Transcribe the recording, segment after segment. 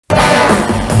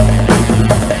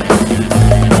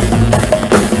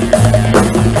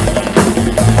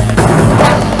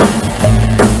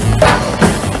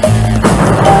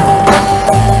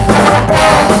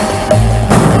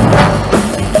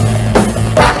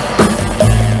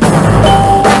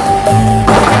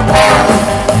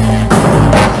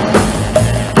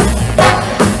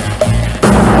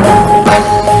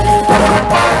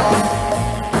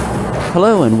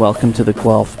and welcome to the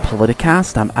GUELPH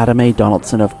Politicast. I'm Adam A.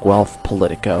 Donaldson of GUELPH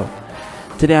Politico.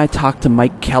 Today I talked to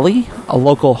Mike Kelly, a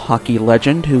local hockey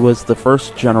legend who was the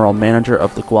first general manager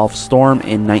of the Guelph Storm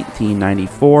in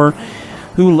 1994,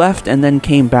 who left and then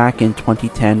came back in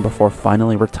 2010 before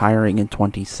finally retiring in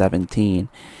 2017.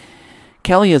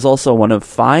 Kelly is also one of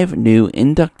 5 new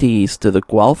inductees to the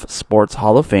Guelph Sports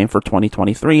Hall of Fame for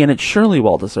 2023, and it's surely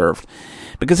well-deserved.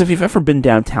 Because if you've ever been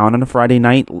downtown on a Friday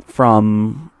night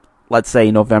from, let's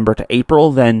say, November to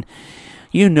April, then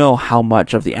you know how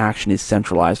much of the action is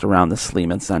centralized around the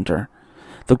Sleeman Center.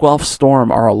 The Guelph Storm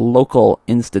are a local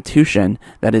institution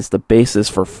that is the basis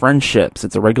for friendships.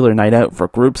 It's a regular night out for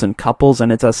groups and couples,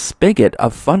 and it's a spigot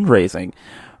of fundraising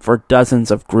for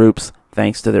dozens of groups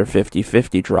thanks to their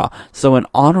 50-50 draw. So in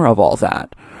honor of all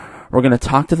that, we're going to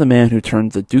talk to the man who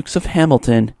turned the Dukes of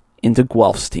Hamilton into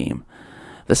Guelph's team.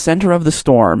 The center of the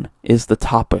storm is the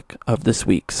topic of this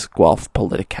week's Guelph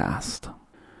Politicast.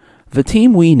 The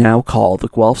team we now call the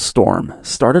Guelph Storm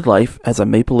started life as a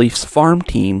Maple Leafs farm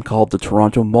team called the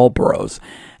Toronto Marlboros,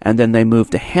 and then they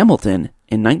moved to Hamilton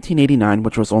in 1989,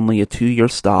 which was only a 2-year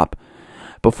stop,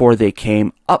 before they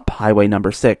came up Highway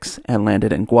number 6 and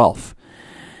landed in Guelph.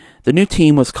 The new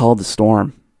team was called the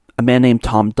Storm. A man named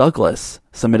Tom Douglas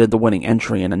submitted the winning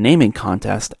entry in a naming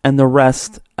contest, and the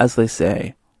rest, as they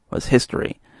say, was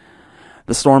history.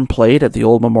 The Storm played at the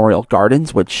old Memorial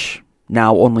Gardens, which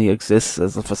now only exists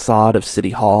as a facade of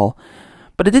City Hall,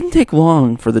 but it didn't take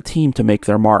long for the team to make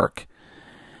their mark.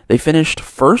 They finished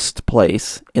first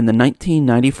place in the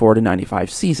 1994-95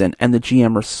 season, and the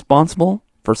GM responsible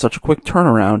for such a quick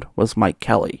turnaround was Mike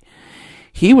Kelly.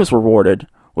 He was rewarded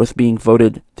with being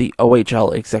voted the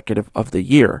OHL Executive of the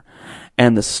Year,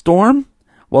 and the Storm,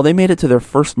 well, they made it to their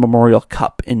first Memorial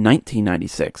Cup in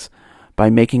 1996, by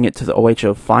making it to the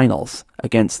OHL Finals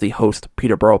against the host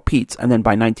Peterborough Petes, and then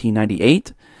by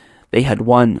 1998, they had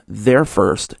won their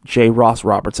first J. Ross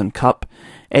Robertson Cup,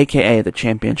 aka the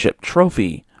championship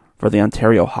trophy for the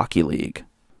Ontario Hockey League.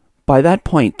 By that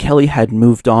point, Kelly had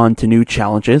moved on to new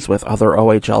challenges with other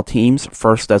OHL teams,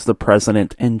 first as the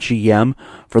president and GM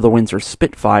for the Windsor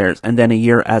Spitfires, and then a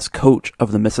year as coach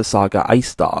of the Mississauga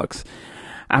Ice Dogs.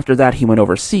 After that, he went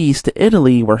overseas to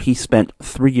Italy, where he spent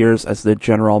 3 years as the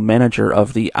general manager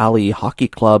of the Ali Hockey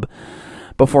Club,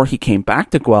 before he came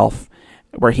back to Guelph,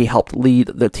 where he helped lead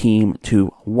the team to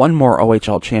one more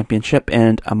OHL championship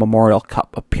and a Memorial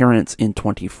Cup appearance in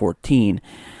 2014.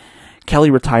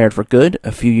 Kelly retired for good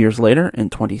a few years later in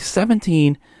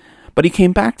 2017, but he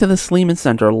came back to the Sleeman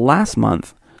Center last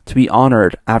month to be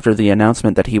honored after the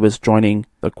announcement that he was joining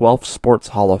the Guelph Sports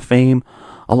Hall of Fame,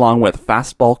 along with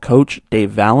fastball coach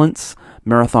Dave Valance,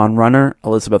 marathon runner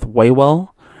Elizabeth Waywell,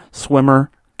 swimmer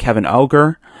Kevin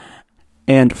Auger,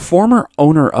 and former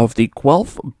owner of the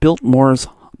Guelph Biltmore's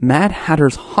Mad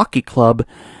Hatters Hockey Club,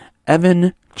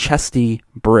 Evan Chesty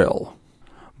Brill.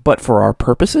 But for our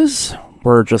purposes,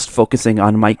 we're just focusing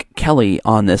on Mike Kelly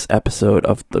on this episode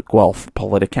of the Guelph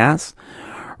Politicast.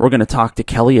 We're going to talk to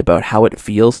Kelly about how it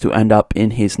feels to end up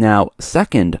in his now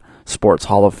second Sports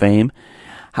Hall of Fame,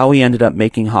 how he ended up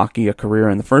making hockey a career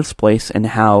in the first place, and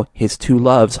how his two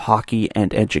loves, hockey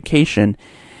and education,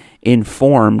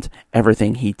 informed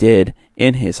everything he did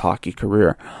in his hockey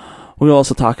career. We'll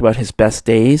also talk about his best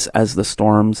days as the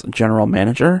Storm's general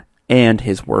manager and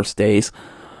his worst days.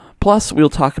 Plus, we'll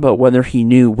talk about whether he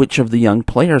knew which of the young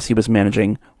players he was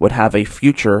managing would have a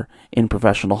future in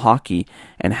professional hockey,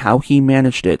 and how he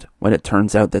managed it when it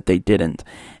turns out that they didn't.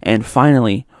 And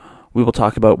finally, we will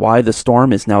talk about why the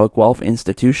Storm is now a Guelph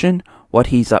institution, what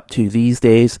he's up to these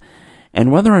days,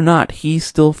 and whether or not he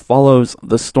still follows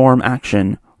the Storm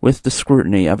action with the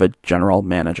scrutiny of a general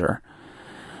manager.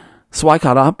 So I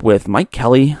caught up with Mike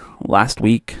Kelly last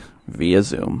week via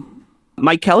Zoom.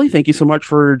 Mike Kelly, thank you so much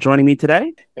for joining me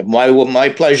today. My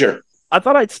pleasure. I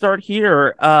thought I'd start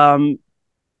here. How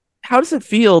does it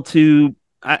feel to,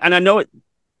 and I know it,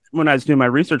 when I was doing my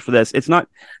research for this,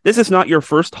 this is not your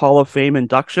first Hall of Fame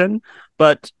induction,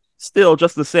 but still,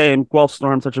 just the same, Guelph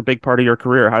Storm, such a big part of your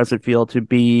career. How does it feel to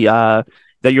be that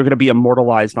you're going to be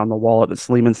immortalized on the wall at the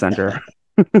Sleeman Center?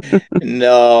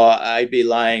 No, I'd be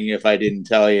lying if I didn't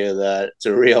tell you that it's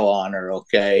a real honor.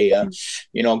 Okay,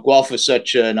 Guelph is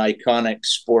such an iconic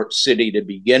sports city to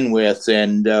begin with,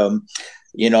 and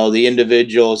the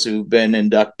individuals who've been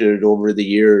inducted over the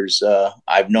years,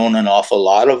 I've known an awful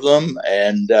lot of them,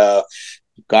 and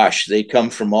they come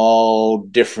from all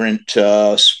different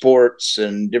sports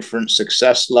and different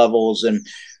success levels, and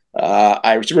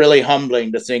it's really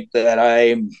humbling to think that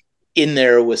I'm in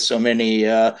there with so many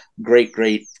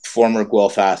great former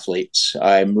Guelph athletes.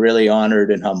 I'm really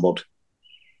honored and humbled.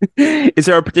 Is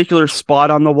there a particular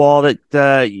spot on the wall that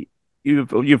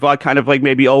you've kind of like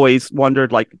maybe always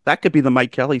wondered like that could be the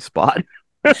Mike Kelly spot.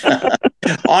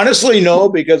 Honestly, no,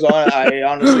 because I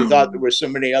honestly thought there were so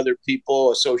many other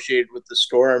people associated with the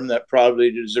Storm that probably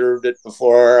deserved it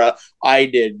before I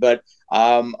did. But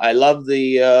I love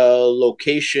the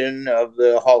location of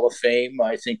the Hall of Fame.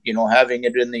 I think, having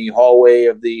it in the hallway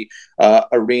of the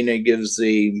arena gives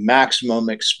the maximum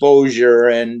exposure.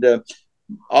 And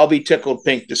I'll be tickled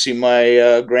pink to see my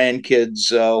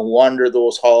grandkids wander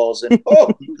those halls and,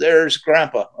 oh, there's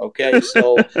Grandpa. Okay.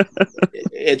 So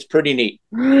it's pretty neat.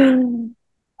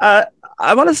 Uh,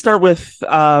 I want to start with,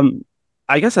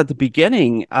 I guess at the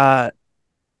beginning, I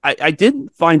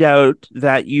did find out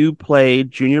that you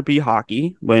played junior B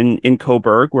hockey when in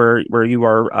Coburg, where you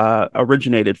are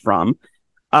originated from.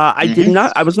 Mm-hmm.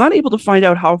 I was not able to find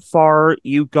out how far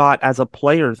you got as a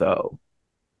player, though.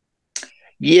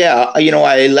 Yeah,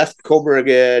 I left Coburg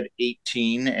at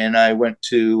 18 and I went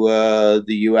to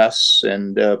the US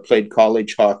and played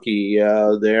college hockey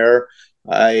there.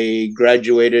 I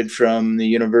graduated from the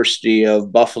University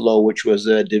of Buffalo, which was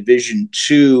a Division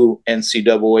II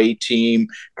NCAA team.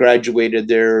 Graduated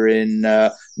there in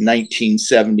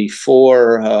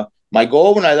 1974. My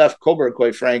goal when I left Coburg,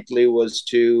 quite frankly, was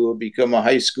to become a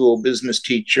high school business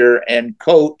teacher and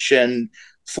coach. And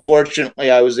fortunately,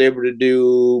 I was able to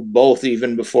do both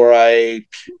even before I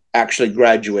actually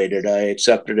graduated. I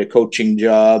accepted a coaching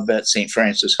job at St.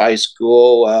 Francis High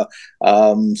School,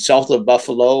 south of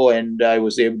Buffalo, and I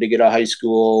was able to get a high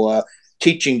school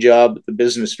teaching job at the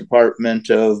business department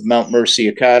of Mount Mercy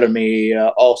Academy,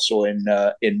 also in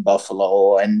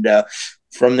Buffalo. And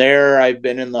from there, I've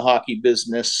been in the hockey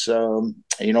business,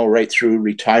 right through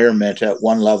retirement at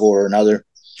one level or another.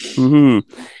 Hmm.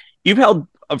 You've held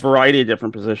a variety of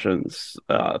different positions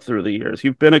through the years.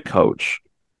 You've been a coach,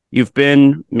 you've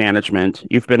been management,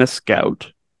 you've been a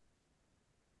scout.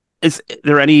 Is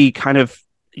there any kind of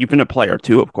you've been a player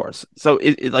too, of course. So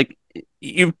like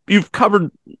you've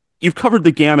covered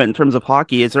the gamut in terms of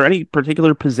hockey. Is there any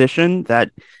particular position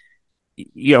that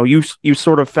you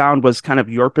sort of found was kind of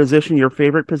your position, your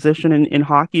favorite position in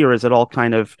hockey, or is it all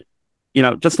kind of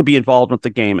just to be involved with the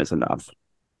game is enough?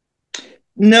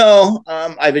 No,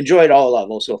 I've enjoyed all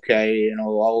levels. Okay,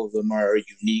 all of them are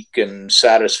unique and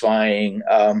satisfying.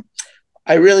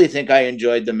 I really think I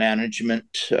enjoyed the management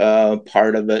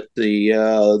part of it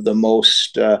the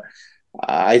most.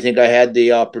 I think I had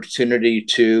the opportunity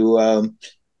to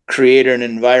create an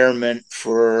environment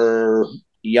for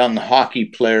young hockey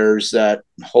players that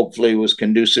hopefully was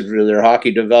conducive to their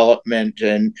hockey development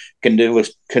and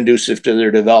was conducive to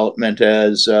their development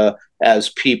as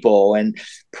people, and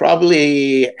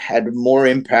probably had more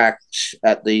impact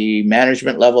at the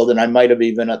management level than I might have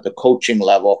even at the coaching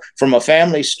level. From a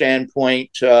family standpoint,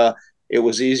 it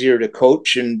was easier to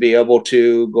coach and be able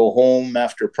to go home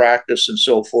after practice and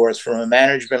so forth. From a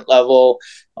management level,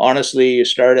 honestly, you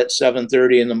start at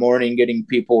 7:30 in the morning getting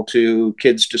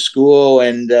kids to school,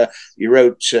 and you're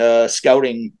out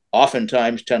scouting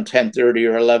oftentimes 10:30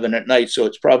 or 11 at night. So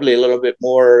it's probably a little bit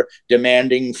more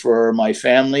demanding for my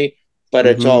family, but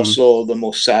it's Hmm. also the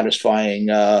most satisfying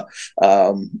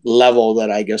level that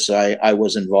I guess I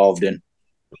was involved in.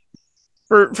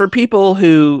 For people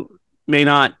who may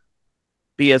not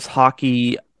be as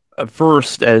hockey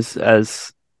versed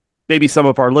as maybe some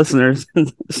of our listeners,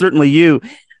 certainly you.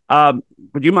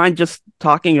 Would you mind just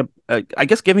talking, I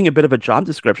guess, giving a bit of a job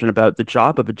description about the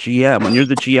job of a GM? When you're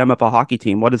the GM of a hockey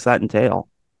team, what does that entail?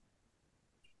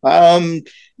 Um,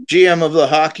 GM of the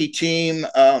hockey team,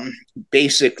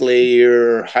 basically,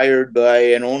 you're hired by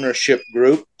an ownership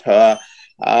group.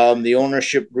 The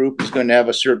ownership group is going to have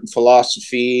a certain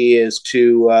philosophy as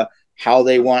to how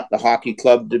they want the hockey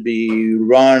club to be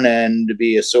run and to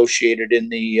be associated in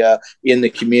the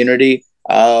community.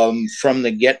 From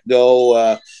the get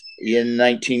go, in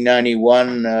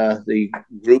 1991, the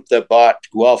group that bought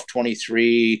Guelph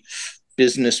 23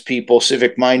 business people,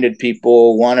 civic minded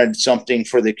people wanted something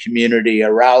for the community,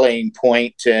 a rallying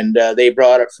point, and they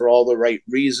brought it for all the right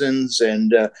reasons.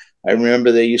 And I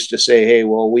remember they used to say, hey,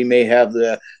 well, we may have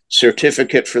the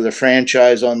certificate for the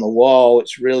franchise on the wall.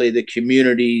 It's really the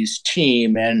community's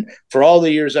team. And for all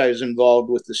the years I was involved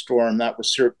with the Storm, that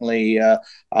was certainly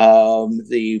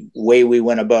the way we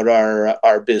went about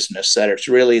our business, that it's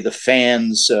really the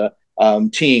fans'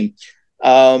 team.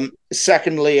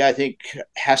 Secondly, I think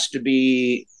has to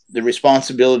be the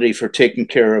responsibility for taking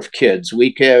care of kids.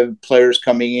 We have players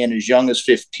coming in as young as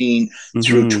 15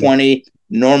 through Hmm. 20.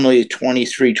 normally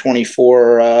 23,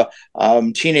 24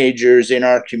 teenagers in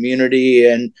our community,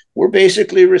 and we're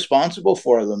basically responsible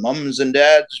for them. Mums and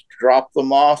dads drop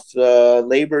them off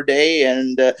Labor Day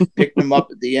and pick them up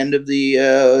at the end of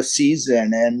the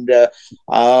season. And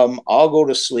I'll go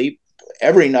to sleep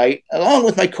every night, along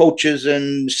with my coaches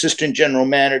and assistant general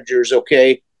managers,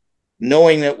 okay,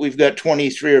 knowing that we've got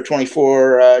 23 or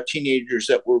 24 teenagers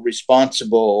that we're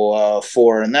responsible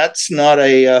for. And that's not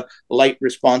a light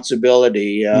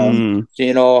responsibility. Mm,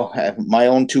 My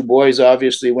own two boys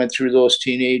obviously went through those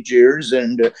teenage years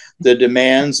and the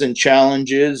demands and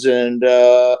challenges and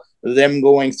them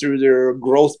going through their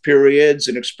growth periods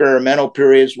and experimental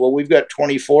periods. Well, we've got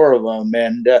 24 of them.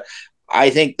 And I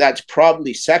think that's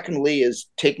probably secondly is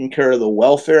taking care of the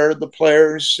welfare of the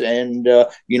players and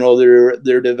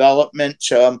their development.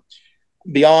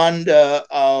 Beyond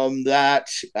that,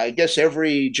 I guess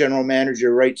every general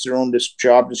manager writes their own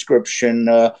job description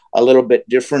a little bit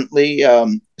differently.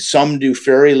 Some do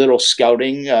very little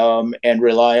scouting and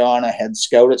rely on a head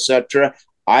scout, etc.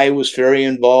 I was very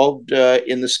involved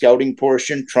in the scouting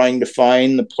portion, trying to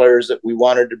find the players that we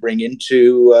wanted to bring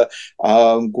into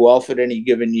Guelph at any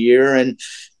given year. And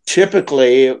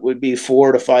typically it would be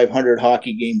 400 to 500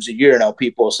 hockey games a year. Now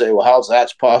people say, well, how's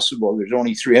that possible? There's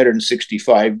only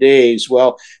 365 days.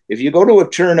 Well, if you go to a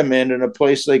tournament in a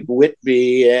place like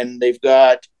Whitby and they've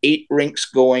got 8 rinks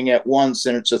going at once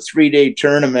and it's a 3-day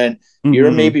tournament,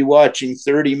 you're maybe watching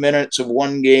 30 minutes of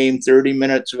one game, 30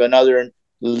 minutes of another, and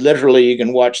literally you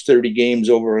can watch 30 games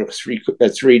over a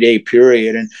 3-day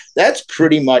period. And that's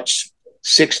pretty much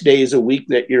 6 days a week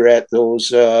that you're at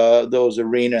those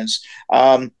arenas.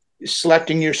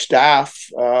 Selecting your staff,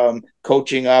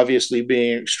 coaching obviously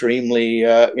being extremely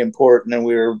important, and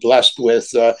we were blessed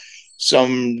with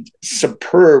some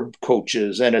superb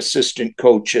coaches and assistant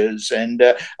coaches and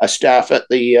a staff at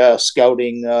the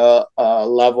scouting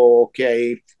level.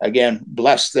 Okay, again,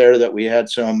 blessed there that we had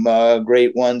some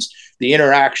great ones. The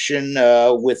interaction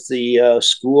with the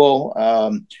school.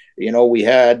 We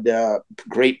had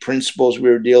great principals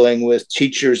we were dealing with,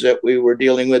 teachers that we were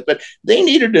dealing with, but they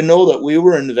needed to know that we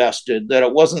were invested, that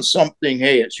it wasn't something,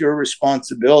 hey, it's your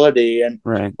responsibility. And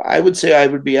right. I would say I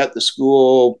would be at the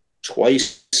school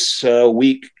twice a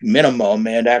week minimum.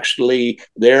 And actually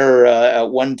there at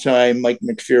one time, Mike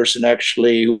McPherson,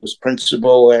 actually, who was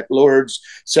principal at Lourdes,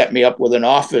 set me up with an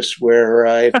office where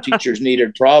if teachers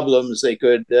needed problems, they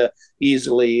could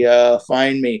easily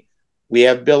find me. We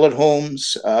have billet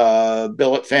homes,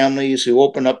 billet families who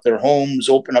open up their homes,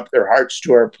 open up their hearts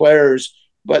to our players,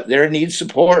 but they need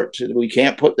support. We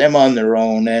can't put them on their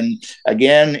own. And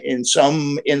again, in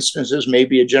some instances,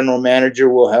 maybe a general manager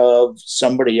will have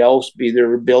somebody else be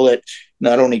their billet,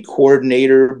 not only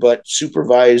coordinator, but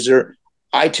supervisor.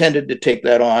 I tended to take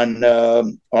that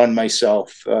on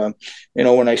myself.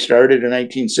 When I started in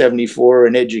 1974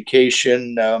 in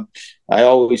education, I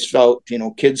always felt,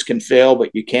 kids can fail, but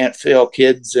you can't fail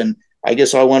kids. And I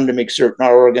guess I wanted to make certain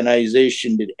our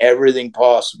organization did everything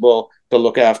possible to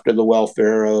look after the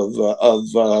welfare of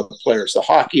players. The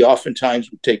hockey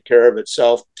oftentimes would take care of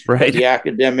itself, Right. But the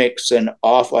academics and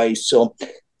off ice. So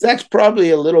that's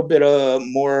probably a little bit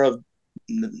more of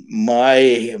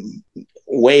my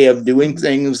way of doing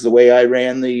things, the way I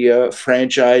ran the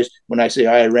franchise. When I say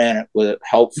I ran it with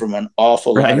help from an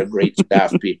awful lot of great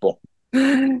staff people.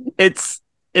 It's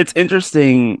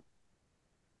interesting,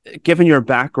 given your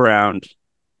background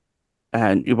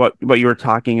and what you were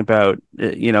talking about,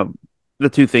 the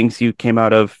two things you came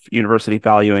out of university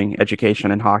valuing,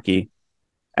 education and hockey,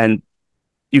 and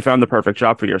you found the perfect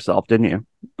job for yourself, didn't you?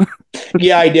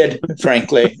 Yeah, I did,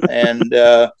 frankly. And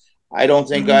I don't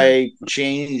think I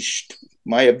changed.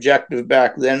 My objective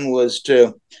back then was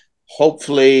to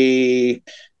hopefully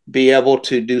be able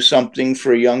to do something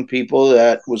for young people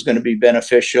that was going to be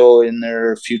beneficial in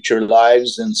their future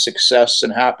lives and success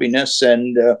and happiness.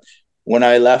 And when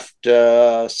I left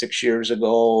 6 years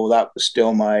ago, that was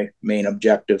still my main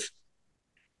objective.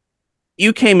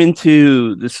 You came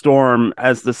into the Storm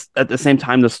at the same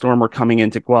time the Storm were coming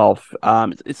into Guelph.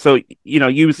 So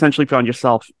you essentially found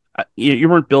yourself. You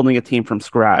weren't building a team from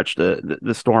scratch.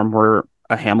 The Storm were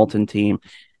a Hamilton team,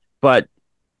 but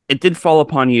it did fall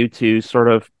upon you to sort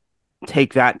of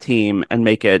take that team and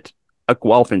make it a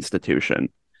Guelph institution.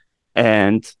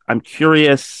 And I'm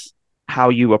curious how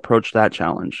you approached that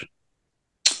challenge.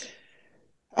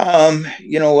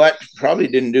 You know what? Probably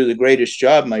didn't do the greatest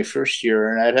job my first year,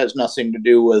 and that has nothing to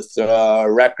do with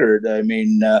record. I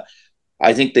mean,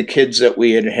 I think the kids that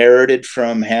we inherited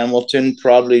from Hamilton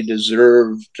probably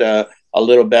deserved a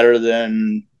little better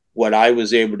than what I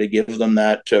was able to give them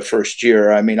that first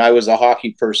year. I mean, I was a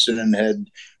hockey person and had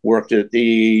worked at the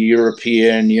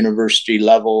European university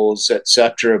levels,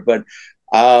 etc. But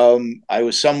I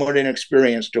was somewhat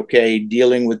inexperienced, okay,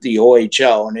 dealing with the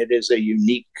OHL, and it is a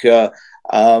unique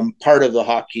part of the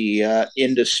hockey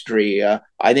industry.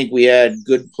 I think we had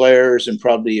good players and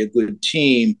probably a good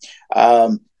team.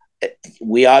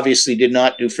 We obviously did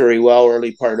not do very well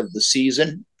early part of the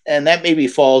season. And that maybe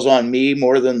falls on me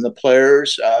more than the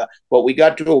players. But we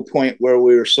got to a point where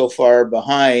we were so far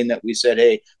behind that we said,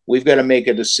 hey, we've got to make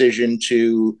a decision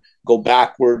to go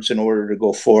backwards in order to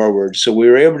go forward. So we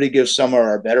were able to give some of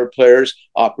our better players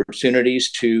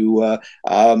opportunities to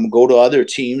go to other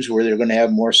teams where they're going to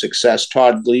have more success.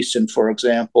 Todd Gleason, for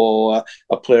example,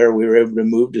 a player we were able to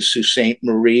move to Sault Ste.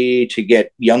 Marie to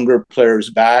get younger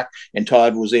players back, and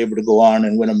Todd was able to go on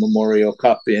and win a Memorial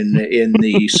Cup in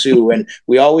the Sioux. And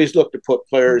we always look to put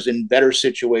players in better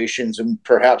situations and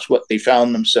perhaps what they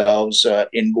found themselves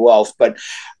in Guelph. But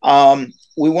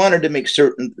we wanted to make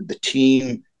certain that the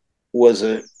team was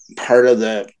a part of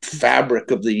the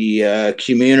fabric of the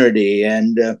community.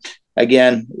 And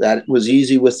again, that was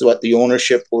easy with what the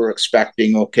ownership were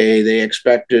expecting. Okay, they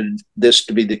expected this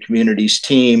to be the community's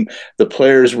team. The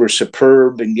players were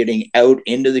superb in getting out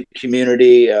into the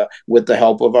community with the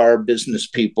help of our business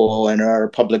people and our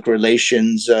public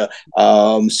relations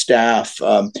staff.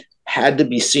 Had to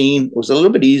be seen. It was a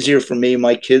little bit easier for me.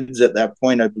 My kids at that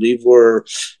point, I believe, were,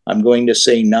 I'm going to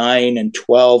say 9 and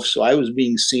 12. So I was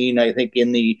being seen, I think,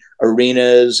 in the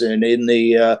arenas and in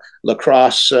the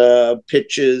lacrosse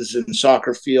pitches and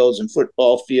soccer fields and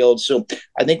football fields. So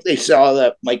I think they saw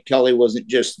that Mike Kelly wasn't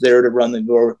just there to run the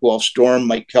Guelph Storm.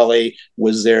 Mike Kelly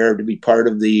was there to be part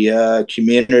of the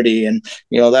community. And,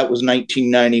 that was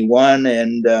 1991.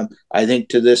 And I think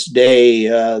to this day,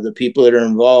 the people that are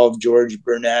involved, George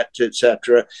Burnett,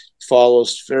 etc.,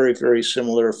 follows very, very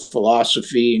similar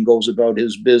philosophy and goes about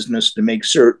his business to make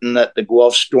certain that the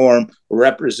Guelph Storm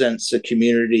represents the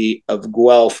community of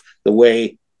Guelph the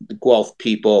way the Guelph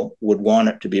people would want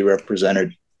it to be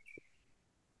represented.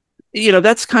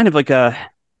 That's kind of like a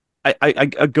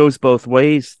goes both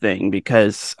ways thing,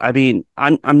 because I mean,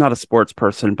 I'm not a sports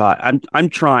person, but I'm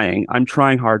trying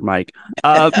hard, Mike.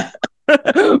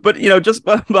 But just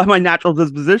by my natural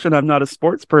disposition, I'm not a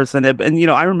sports person. And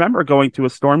I remember going to a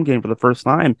Storm game for the first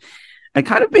time and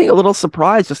kind of being a little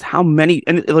surprised just how many.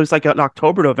 And it was like in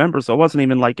October, November, so it wasn't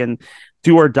even like in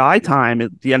do or die time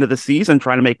at the end of the season,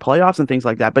 trying to make playoffs and things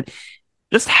like that. But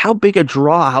just how big a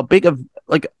draw, how big of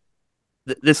like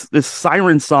this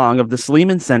siren song of the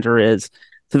Sleeman Center is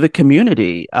to the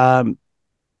community. At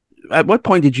what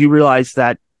point did you realize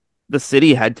that the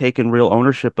city had taken real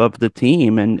ownership of the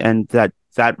team and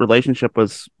that relationship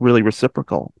was really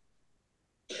reciprocal?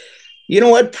 You know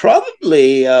what?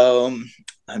 Probably,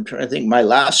 I'm trying to think, my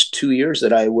last 2 years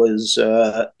that I was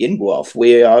in Guelph,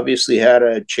 we obviously had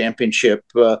a championship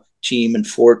team in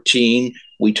 14.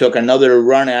 We took another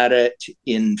run at it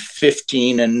in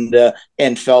 15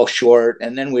 and fell short.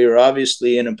 And then we were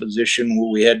obviously in a position where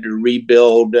we had to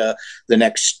rebuild the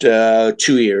next 2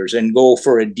 years and go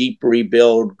for a deep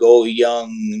rebuild, go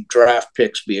young, draft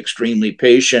picks, be extremely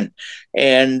patient.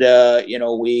 And,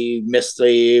 we missed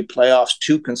the playoffs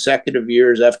 2 consecutive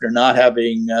years after not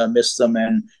having missed them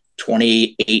in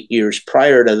 28 years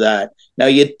prior to that. Now,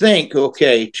 you'd think,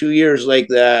 okay, 2 years like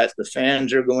that, the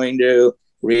fans are going to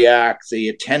react, the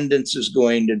attendance is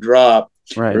going to drop.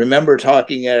 Right. I remember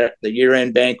talking at the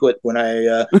year-end banquet when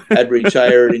I had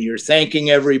retired, and you're thanking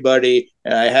everybody.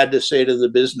 And I had to say to the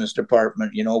business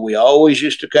department, we always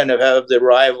used to kind of have the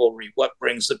rivalry. What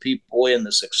brings the people in,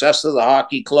 the success of the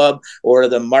hockey club or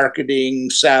the marketing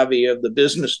savvy of the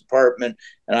business department?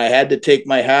 And I had to take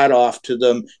my hat off to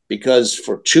them, because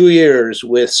for 2 years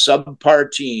with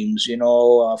subpar teams,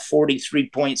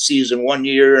 43-point season one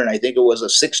year, and I think it was a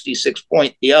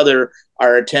 66-point the other,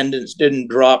 our attendance didn't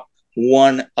drop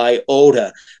one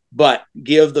iota. But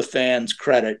give the fans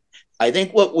credit. I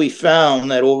think what we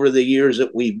found that over the years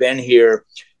that we've been here,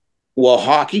 while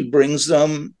hockey brings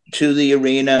them to the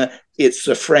arena, it's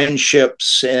the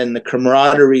friendships and the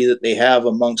camaraderie that they have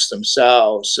amongst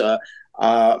themselves.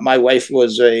 My wife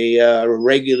was a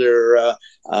regular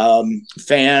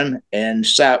fan and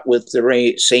sat with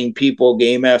the same people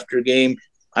game after game.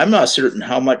 I'm not certain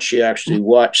how much she actually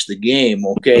watched the game,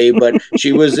 okay, but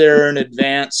she was there in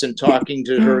advance and talking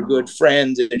to her good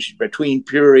friends and between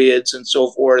periods and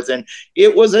so forth. And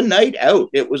it was a night out.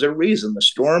 It was a reason. The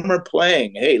Storm are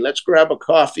playing. Hey, let's grab a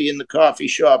coffee in the coffee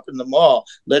shop in the mall.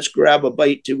 Let's grab a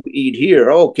bite to eat here.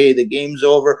 Okay, the game's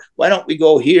over. Why don't we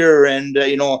go here and,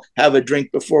 have a drink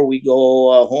before we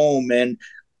go home? And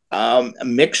A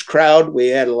mixed crowd. We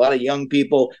had a lot of young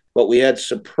people, but we had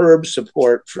superb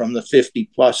support from the 50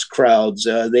 plus crowds.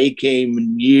 They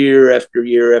came year after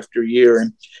year after year,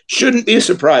 and shouldn't be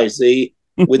surprised. They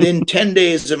within 10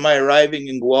 days of my arriving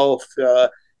in Guelph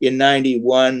in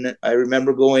 91, I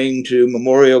remember going to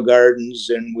Memorial Gardens,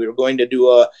 and we were going to do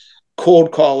a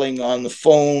cold calling on the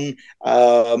phone,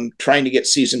 trying to get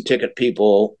season ticket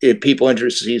people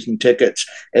interested in season tickets.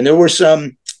 And there were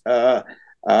some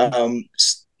um,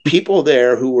 people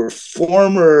there who were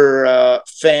former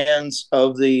fans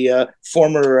of the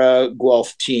former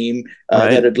Guelph team that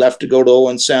Right. had left to go to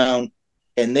Owen Sound.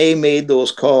 And they made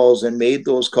those calls and made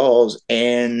those calls.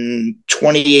 And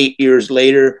 28 years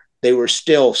later, they were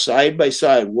still side by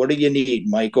side. What do you need,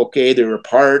 Mike? Okay, they were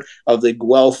part of the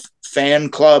Guelph fan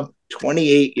club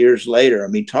 28 years later. I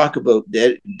mean, talk about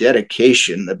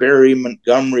dedication, the Barry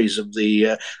Montgomerys of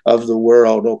the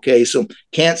world. Okay, so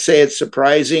can't say it's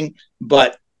surprising,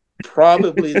 but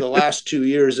probably the last 2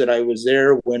 years that I was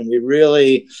there, when we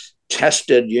really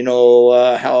tested,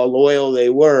 how loyal they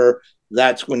were,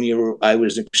 that's when I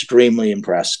was extremely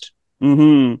impressed.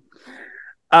 Hmm.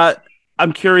 Uh,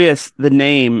 I'm curious, the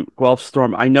name Guelph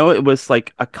Storm, I know it was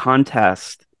like a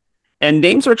contest, and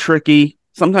names are tricky.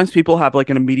 Sometimes people have like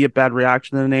an immediate bad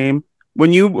reaction to the name.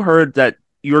 When you heard that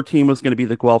your team was going to be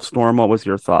the Guelph Storm, what was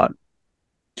your thought?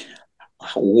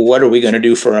 What are we going to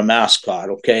do for a mascot?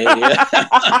 Okay.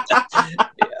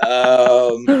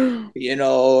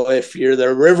 If you're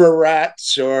the River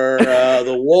Rats or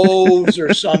the Wolves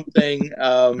or something.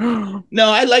 No,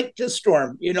 I like the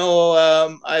Storm.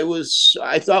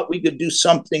 I thought we could do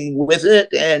something with it,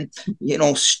 and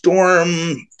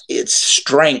Storm, its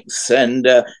strength, and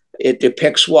it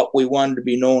depicts what we wanted to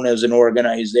be known as an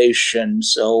organization.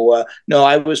 So no,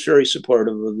 I was very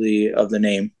supportive of the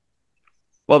name.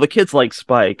 Well, the kids like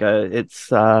Spike. It's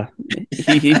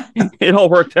he it all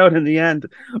worked out in the end.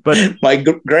 But My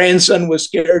grandson was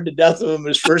scared to death of him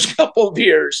his first couple of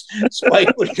years.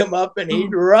 Spike would come up and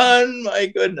he'd run. My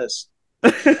goodness.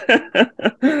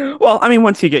 well, I mean,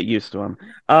 once you get used to him,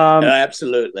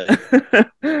 Absolutely.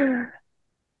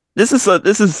 this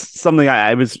is something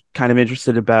I was kind of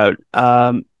interested about.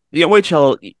 The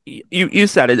OHL, you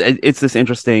said it's this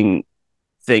interesting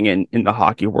thing in the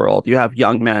hockey world. You have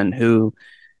young men who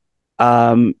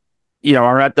um,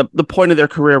 are at the point of their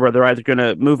career where they're either going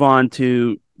to move on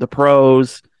to the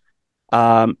pros,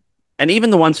 um, and even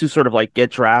the ones who sort of like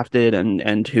get drafted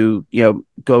and who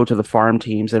go to the farm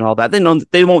teams and all that.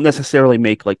 They won't necessarily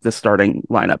make like the starting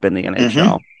lineup in the Mm-hmm.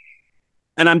 NHL.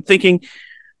 And I'm thinking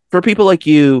for people like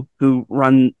you who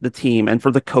run the team and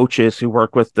for the coaches who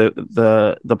work with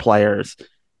the players,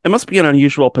 it must be an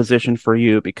unusual position for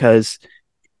you because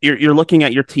you're looking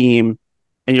at your team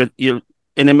and you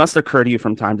and it must occur to you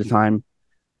from time to time,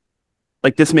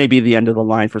 like this may be the end of the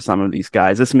line for some of these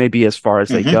guys. This may be as far as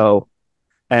they Mm-hmm. go.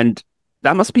 And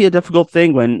that must be a difficult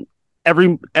thing when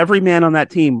every man on that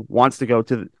team wants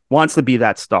to be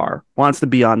that star, wants to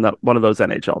be on one of those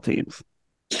NHL teams.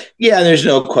 Yeah, there's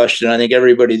no question. I think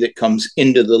everybody that comes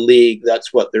into the league,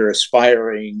 that's what they're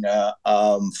aspiring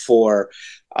for.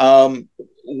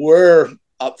 We're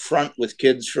up front with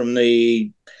kids from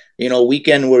the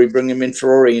weekend where we bring them in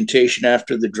for orientation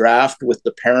after the draft with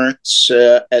the parents,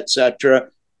 etc.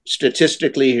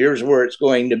 Statistically, here's where it's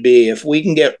going to be. If we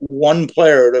can get one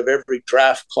player out of every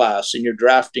draft class, and you're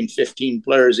drafting 15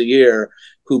 players a year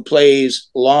who plays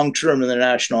long term in the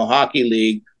National Hockey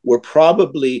League, we're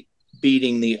probably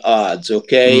beating the odds.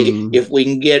 Okay. Mm, If we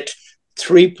can get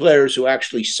three players who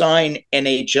actually sign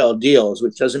NHL deals,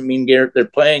 which doesn't mean they're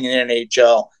playing in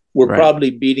NHL, we're right. probably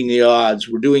beating the odds.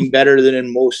 We're doing better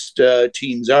than most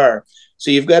teams are. So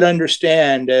you've got to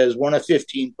understand, as one of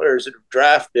 15 players that have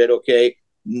drafted, okay,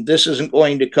 this isn't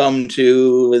going to come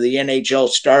to the NHL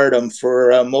stardom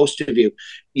for most of you.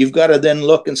 You've got to then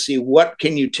look and see what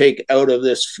can you take out of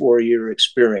this 4 year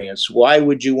experience. Why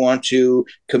would you want to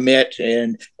commit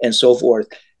and so forth?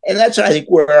 And that's, I think,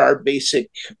 where our basic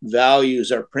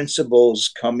values, our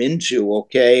principles come into.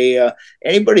 Okay,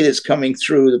 anybody that's coming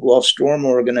through the Guelph Storm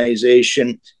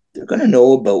organization, they're going to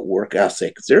know about work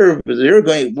ethic. We're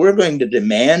going to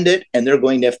demand it, and they're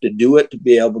going to have to do it to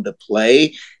be able to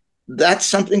play. That's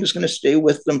something that's going to stay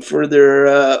with them for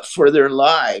their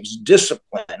lives.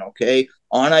 Discipline, okay,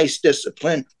 on ice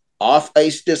discipline, off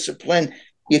ice discipline.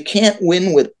 You can't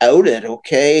win without it,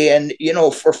 okay? And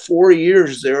for 4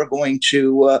 years they're going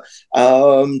to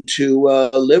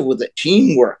live with it.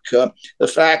 Teamwork, the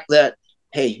fact that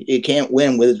hey, you can't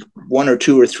win with one or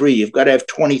two or three. You've got to have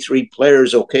 23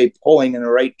 players, okay, pulling in the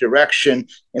right direction.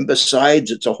 And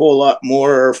besides, it's a whole lot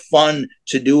more fun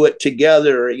to do it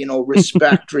together.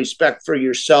 Respect for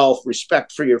yourself,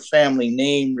 respect for your family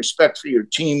name, respect for your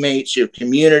teammates, your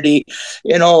community.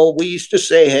 We used to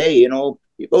say, hey,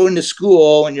 you go into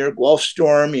school and you're a Guelph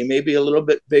Storm, you may be a little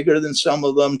bit bigger than some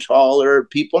of them, taller,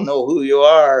 people know who you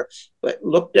are, but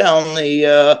look down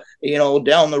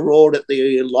down the road at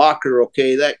the locker,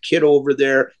 okay, that kid over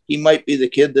there, he might be the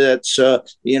kid that's, a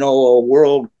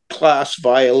world class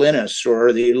violinist.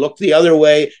 Or they look the other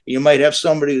way, you might have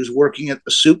somebody who's working at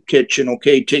the soup kitchen,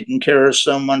 okay, taking care of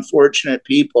some unfortunate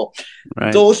people.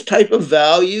 Right. Those type of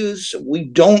values, we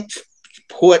don't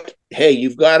put, hey,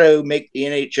 you've got to make the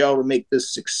NHL to make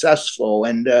this successful.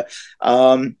 And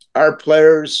our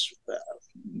players,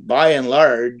 by and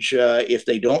large, if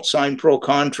they don't sign pro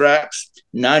contracts,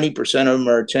 90% of them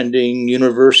are attending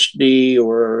university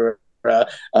or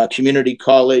community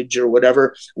college or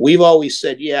whatever. We've always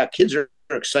said, yeah, kids are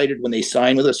excited when they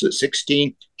sign with us at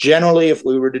 16. Generally, if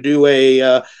we were to do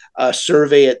a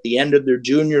survey at the end of their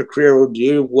junior career,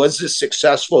 was this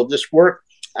successful? This work?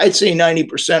 I'd say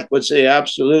 90% would say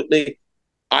absolutely.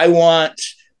 I want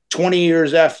 20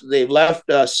 years after they've left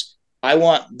us, I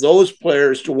want those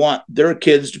players to want their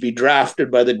kids to be drafted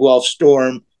by the Guelph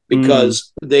Storm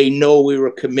because they know we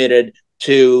were committed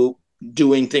to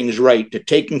doing things right, to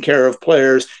taking care of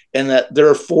players, and that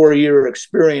their 4-year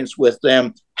experience with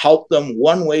them helped them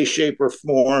one way, shape, or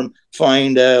form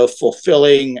find a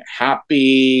fulfilling,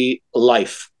 happy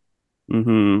life.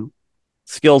 Mm-hmm.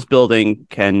 Skills building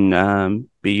can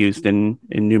be used in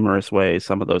numerous ways,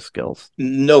 some of those skills.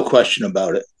 No question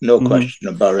about it. No question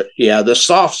about it. Yeah, the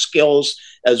soft skills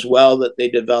as well that they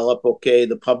develop, okay,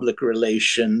 the public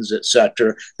relations,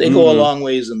 etc. They go a long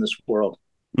ways in this world.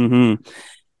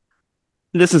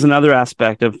 This is another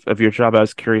aspect of your job I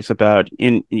was curious about.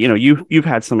 You've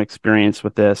had some experience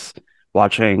with this,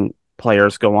 watching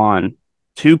players go on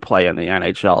to play in the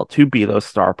NHL, to be those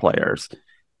star players.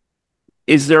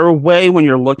 Is there a way when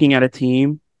you're looking at a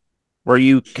team where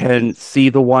you can see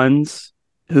the ones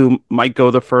who might go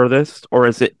the furthest? Or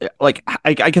is it like,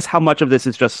 I guess how much of this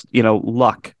is just,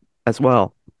 luck as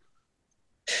well?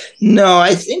 No,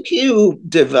 I think you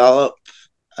develop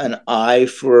an eye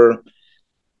for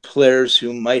players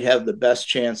who might have the best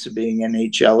chance of being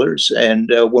NHLers. And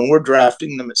when we're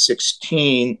drafting them at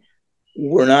 16,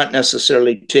 we're not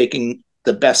necessarily taking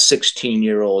the best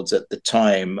 16-year-olds at the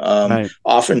time. Right.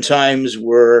 Oftentimes,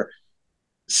 we're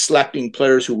selecting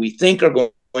players who we think are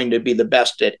going to be the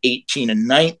best at 18 and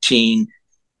 19,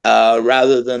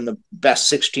 rather than the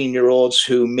best 16-year-olds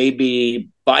who may be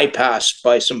bypassed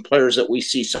by some players that we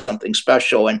see something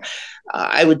special. And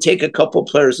I would take a couple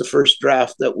players the first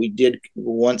draft that we did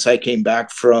once I came back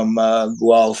from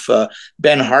Guelph.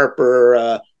 Ben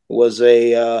Harper was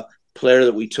a player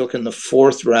that we took in the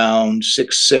 4th round,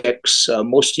 6'6".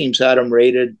 Most teams had him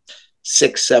rated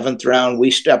 6th, 7th round.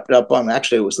 We stepped up on,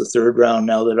 actually, it was the 3rd round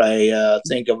now that I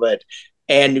think of it.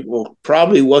 And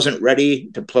probably wasn't ready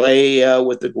to play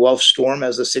with the Guelph Storm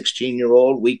as a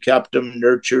 16-year-old. We kept him,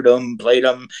 nurtured him, played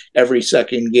him every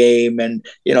second game. And,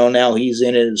 now he's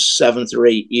in his 7th or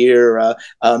 8th year.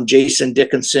 Jason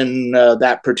Dickinson,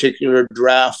 that particular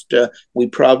draft, we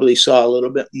probably saw a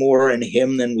little bit more in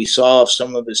him than we saw of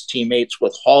some of his teammates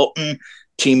with Halton.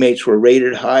 Teammates were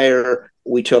rated higher.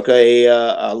 We took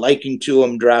a liking to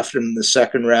him, drafted him in the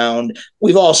 2nd round.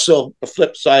 We've also, the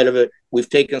flip side of it, we've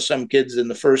taken some kids in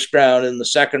the 1st round, in the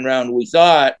 2nd round, we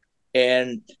thought,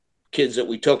 and kids that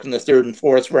we took in the 3rd and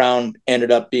 4th round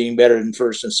ended up being better than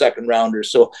 1st and 2nd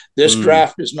rounders. So this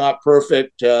draft is not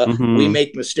perfect. We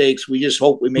make mistakes. We just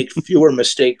hope we make fewer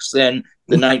mistakes than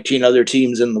the 19 other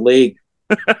teams in the league.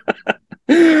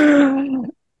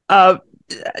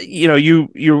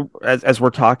 You as we're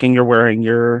talking, you're wearing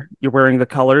the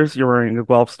colors, you're wearing a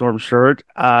Guelph Storm shirt.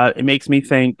 It makes me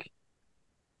think,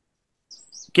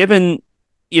 given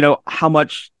how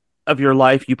much of your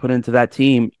life you put into that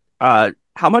team,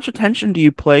 how much attention did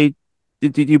you pay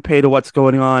to what's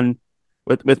going on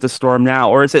with the Storm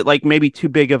now? Or is it like maybe too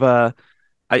big of a,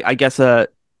 I guess,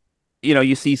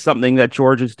 you see something that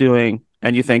George is doing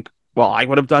and you think, well, I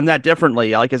would have done that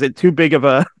differently. Like, is it too big of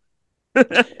a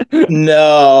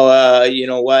No, you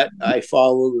know what? I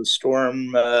follow the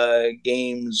Storm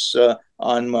games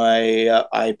on my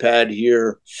iPad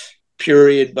here,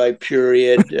 period by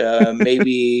period,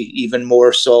 maybe even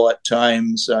more so at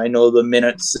times. I know the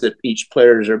minutes that each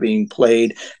players are being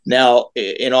played. Now,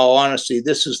 in all honesty,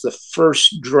 this is the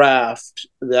first draft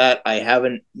that I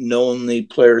haven't known the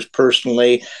players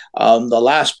personally. The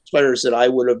last players that I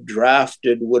would have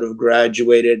drafted would have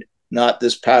graduated not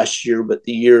this past year, but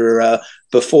the year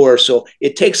before. So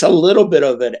it takes a little bit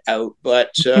of it out.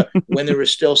 But when there were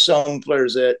still some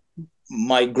players that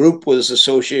my group was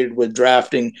associated with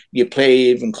drafting, you pay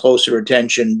even closer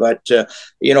attention. But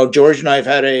George and I've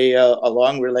had a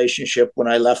long relationship. When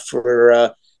I left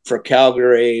for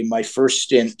Calgary, my first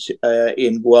stint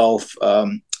in Guelph,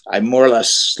 I more or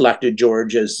less selected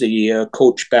George as the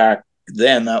coach back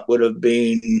then. That would have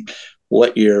been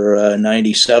what year,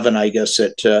 97, I guess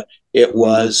it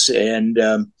was. And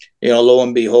lo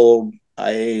and behold,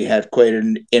 I had quite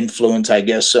an influence, I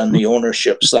guess, on the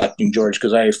ownership selecting George,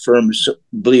 because I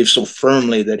believe so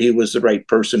firmly that he was the right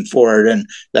person for it, and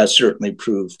that certainly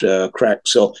proved correct.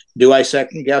 So, do I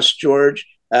second guess George?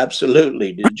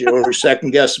 Absolutely. Did George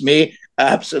second guess me?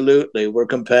 Absolutely. We're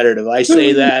competitive. I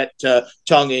say that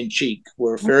tongue in cheek.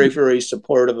 We're very, very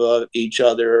supportive of each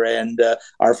other, and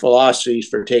our philosophies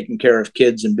for taking care of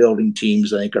kids and building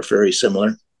teams, I think, are very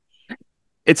similar.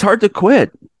 It's hard to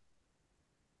quit,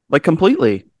 like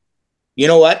completely. You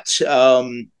know what?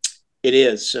 It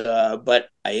is. But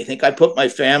I think I put my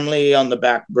family on the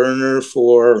back burner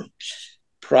for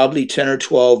probably 10 or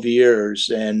 12 years.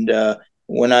 And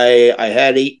when I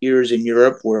had 8 years in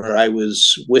Europe where I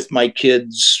was with my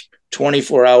kids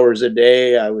 24 hours a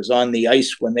day, I was on the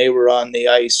ice when they were on the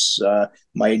ice.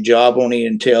 My job only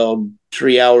entailed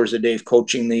 3 hours a day of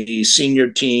coaching the senior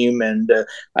team, and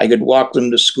I could walk them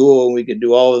to school, and we could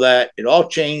do all of that. It all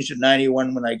changed in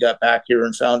 91 when I got back here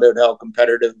and found out how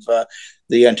competitive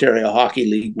the Ontario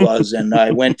Hockey League was. And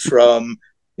I went from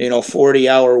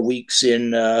 40-hour weeks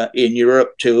in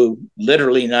Europe to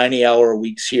literally 90-hour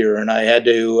weeks here, and I had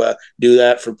to do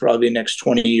that for probably the next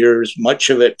 20 years. Much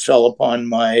of it fell upon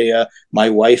my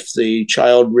wife, the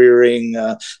child rearing.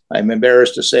 I'm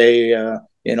embarrassed to say, I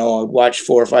watched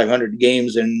 400 or 500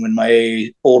 games, and when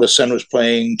my oldest son was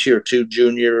playing Tier 2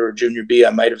 junior or Junior B,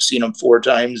 I might have seen him 4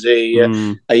 times a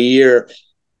year.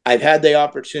 I've had the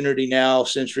opportunity now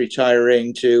since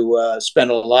retiring to spend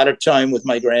a lot of time with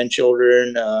my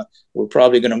grandchildren. We're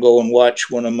probably going to go and watch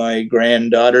one of my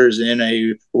granddaughters in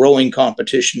a rowing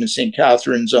competition in St.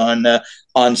 Catharines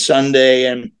on Sunday.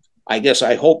 And I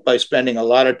hope by spending a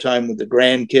lot of time with the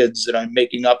grandkids that I'm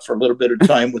making up for a little bit of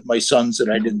time with my sons that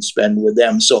I didn't spend with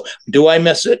them. So do I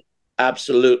miss it?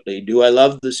 Absolutely. Do I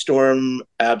love the Storm?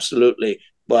 Absolutely.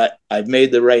 But I've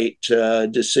made the right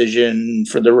decision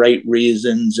for the right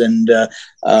reasons. And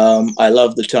I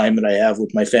love the time that I have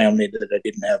with my family that I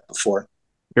didn't have before.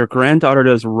 Your granddaughter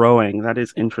does rowing. That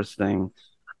is interesting.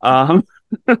 Um,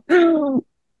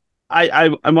 I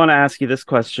want to ask you this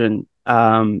question.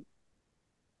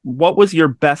 What was your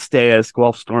best day as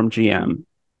Guelph Storm GM,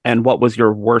 and what was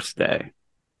your worst day?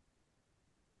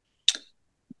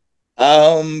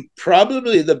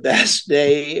 Probably the best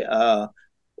day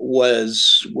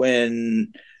was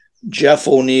when Jeff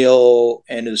O'Neill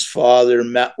and his father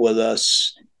met with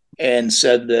us and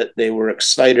said that they were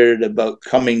excited about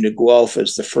coming to Guelph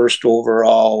as the first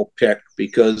overall pick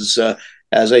because,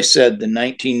 as I said, the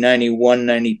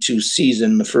 1991-92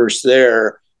 season, the first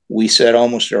there, we set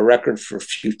almost a record for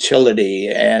futility,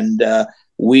 and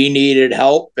we needed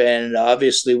help. And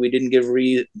obviously, we didn't give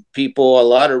people a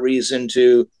lot of reason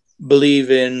to believe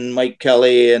in Mike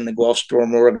Kelly and the Guelph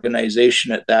Storm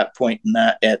organization at that point in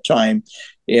that time.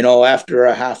 After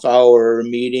a half-hour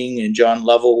meeting, and John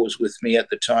Lovell was with me at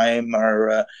the time,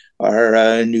 our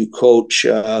new coach.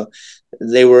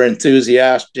 They were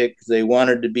enthusiastic. They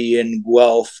wanted to be in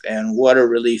Guelph, and what a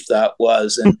relief that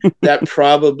was. And that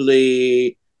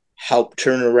probably helped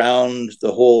turn around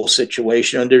the whole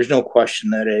situation. And there's no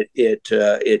question that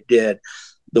it did.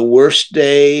 The worst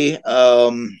day.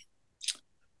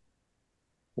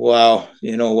 Wow,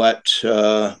 you know what?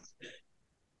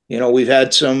 We've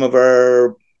had some of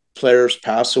our players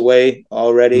pass away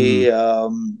already.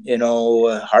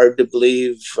 Hard to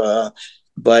believe,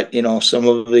 but some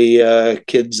of the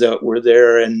kids that were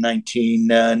there in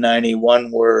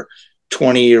 1991 were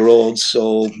 20-year-olds,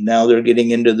 so now they're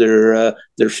getting into their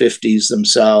 50s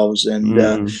themselves,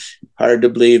 and hard to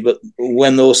believe. But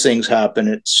when those things happen,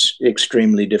 it's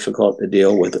extremely difficult to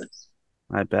deal with it.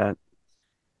 I bet.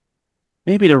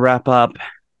 Maybe to wrap up,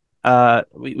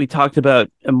 we talked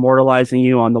about immortalizing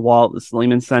you on the wall at the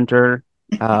Sleeman Center.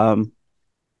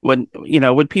 When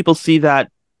people see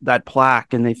that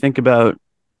plaque and they think about,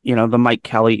 the Mike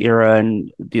Kelly era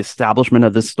and the establishment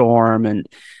of the Storm and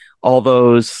all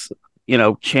those,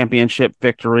 championship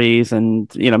victories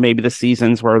and, maybe the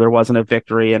seasons where there wasn't a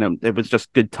victory and it was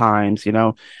just good times,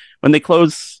 when they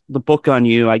close the book on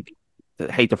you, I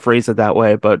hate to phrase it that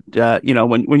way, but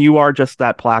when you are just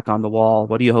that plaque on the wall,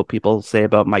 what do you hope people say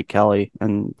about Mike Kelly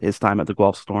and his time at the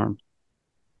Guelph Storm?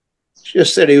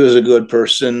 Just that he was a good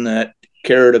person that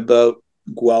cared about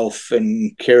Guelph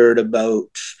and cared about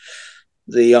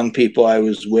the young people I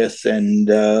was with and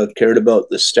cared about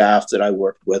the staff that I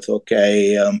worked with.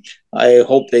 Okay. I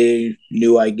hope they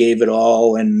knew I gave it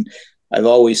all. And I've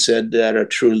always said that a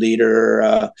true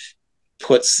leader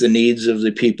puts the needs of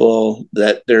the people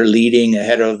that they're leading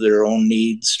ahead of their own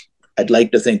needs. I'd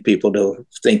like to think people to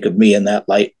think of me in that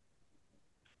light.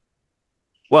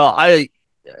 Well,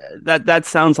 that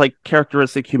sounds like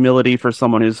characteristic humility for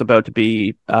someone who's about to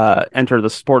be enter the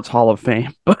Sports Hall of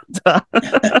Fame. But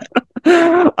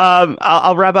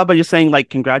I'll wrap up by just saying, like,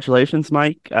 congratulations,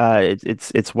 Mike.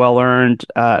 It's well earned.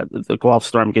 The Guelph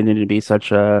Storm getting to be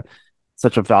such a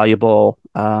valuable,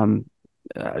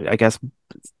 I guess,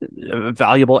 a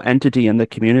valuable entity in the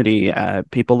community.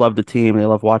 People love the team. They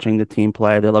love watching the team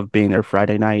play. They love being there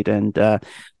Friday night, and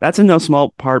that's in no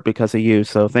small part because of you.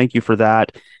 So thank you for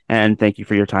that, and thank you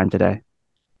for your time today.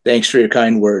 Thanks for your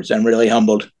kind words. I'm really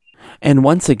humbled. And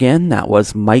once again, that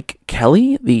was Mike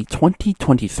Kelly. The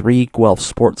 2023 Guelph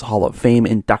Sports Hall of Fame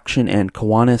induction and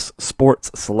Kiwanis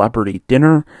Sports Celebrity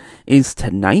Dinner is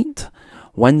tonight,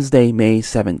 Wednesday, May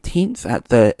 17th at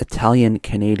the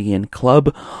Italian-Canadian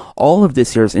Club. All of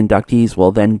this year's inductees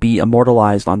will then be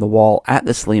immortalized on the wall at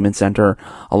the Sleeman Center,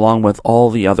 along with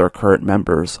all the other current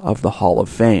members of the Hall of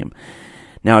Fame.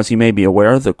 Now, as you may be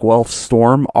aware, the Guelph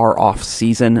Storm are off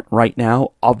season right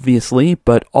now, obviously,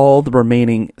 but all the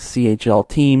remaining CHL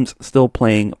teams still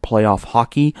playing playoff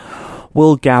hockey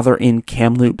will gather in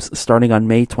Kamloops starting on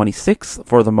May 26th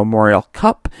for the Memorial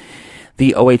Cup.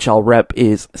 The OHL rep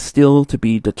is still to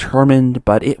be determined,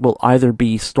 but it will either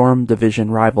be Storm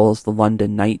Division rivals, the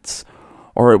London Knights,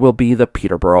 or it will be the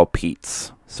Peterborough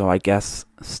Petes. So I guess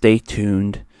stay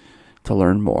tuned to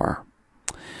learn more.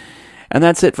 And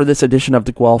that's it for this edition of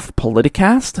the Guelph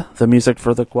Politicast. The music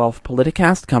for the Guelph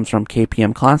Politicast comes from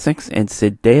KPM Classics and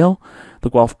Sid Dale. The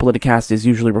Guelph Politicast is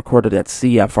usually recorded at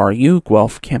CFRU,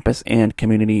 Guelph Campus and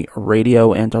Community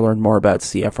Radio, and to learn more about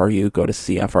CFRU, go to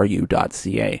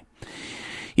cfru.ca.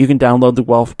 You can download the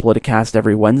Guelph Politicast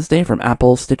every Wednesday from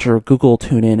Apple, Stitcher, Google,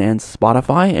 TuneIn, and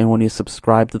Spotify, and when you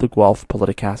subscribe to the Guelph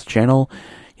Politicast channel,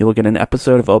 you will get an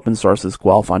episode of Open Sources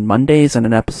Guelph on Mondays and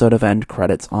an episode of End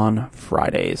Credits on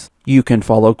Fridays. You can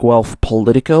follow Guelph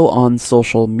Politico on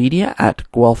social media at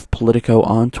Guelph Politico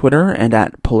on Twitter and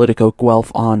at Politico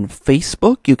Guelph on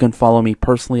Facebook. You can follow me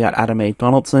personally at Adam A.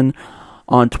 Donaldson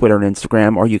on Twitter and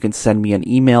Instagram, or you can send me an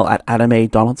email at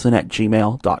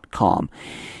adamadonaldson@gmail.com.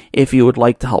 If you would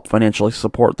like to help financially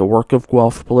support the work of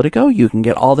Guelph Politico, you can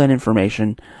get all that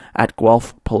information at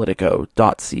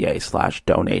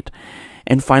guelphpolitico.ca/donate.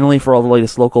 And finally, for all the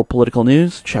latest local political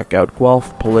news, check out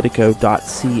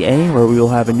guelphpolitico.ca, where we will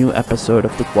have a new episode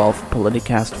of the Guelph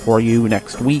Politicast for you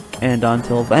next week. And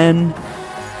until then,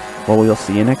 well, we'll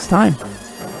see you next time.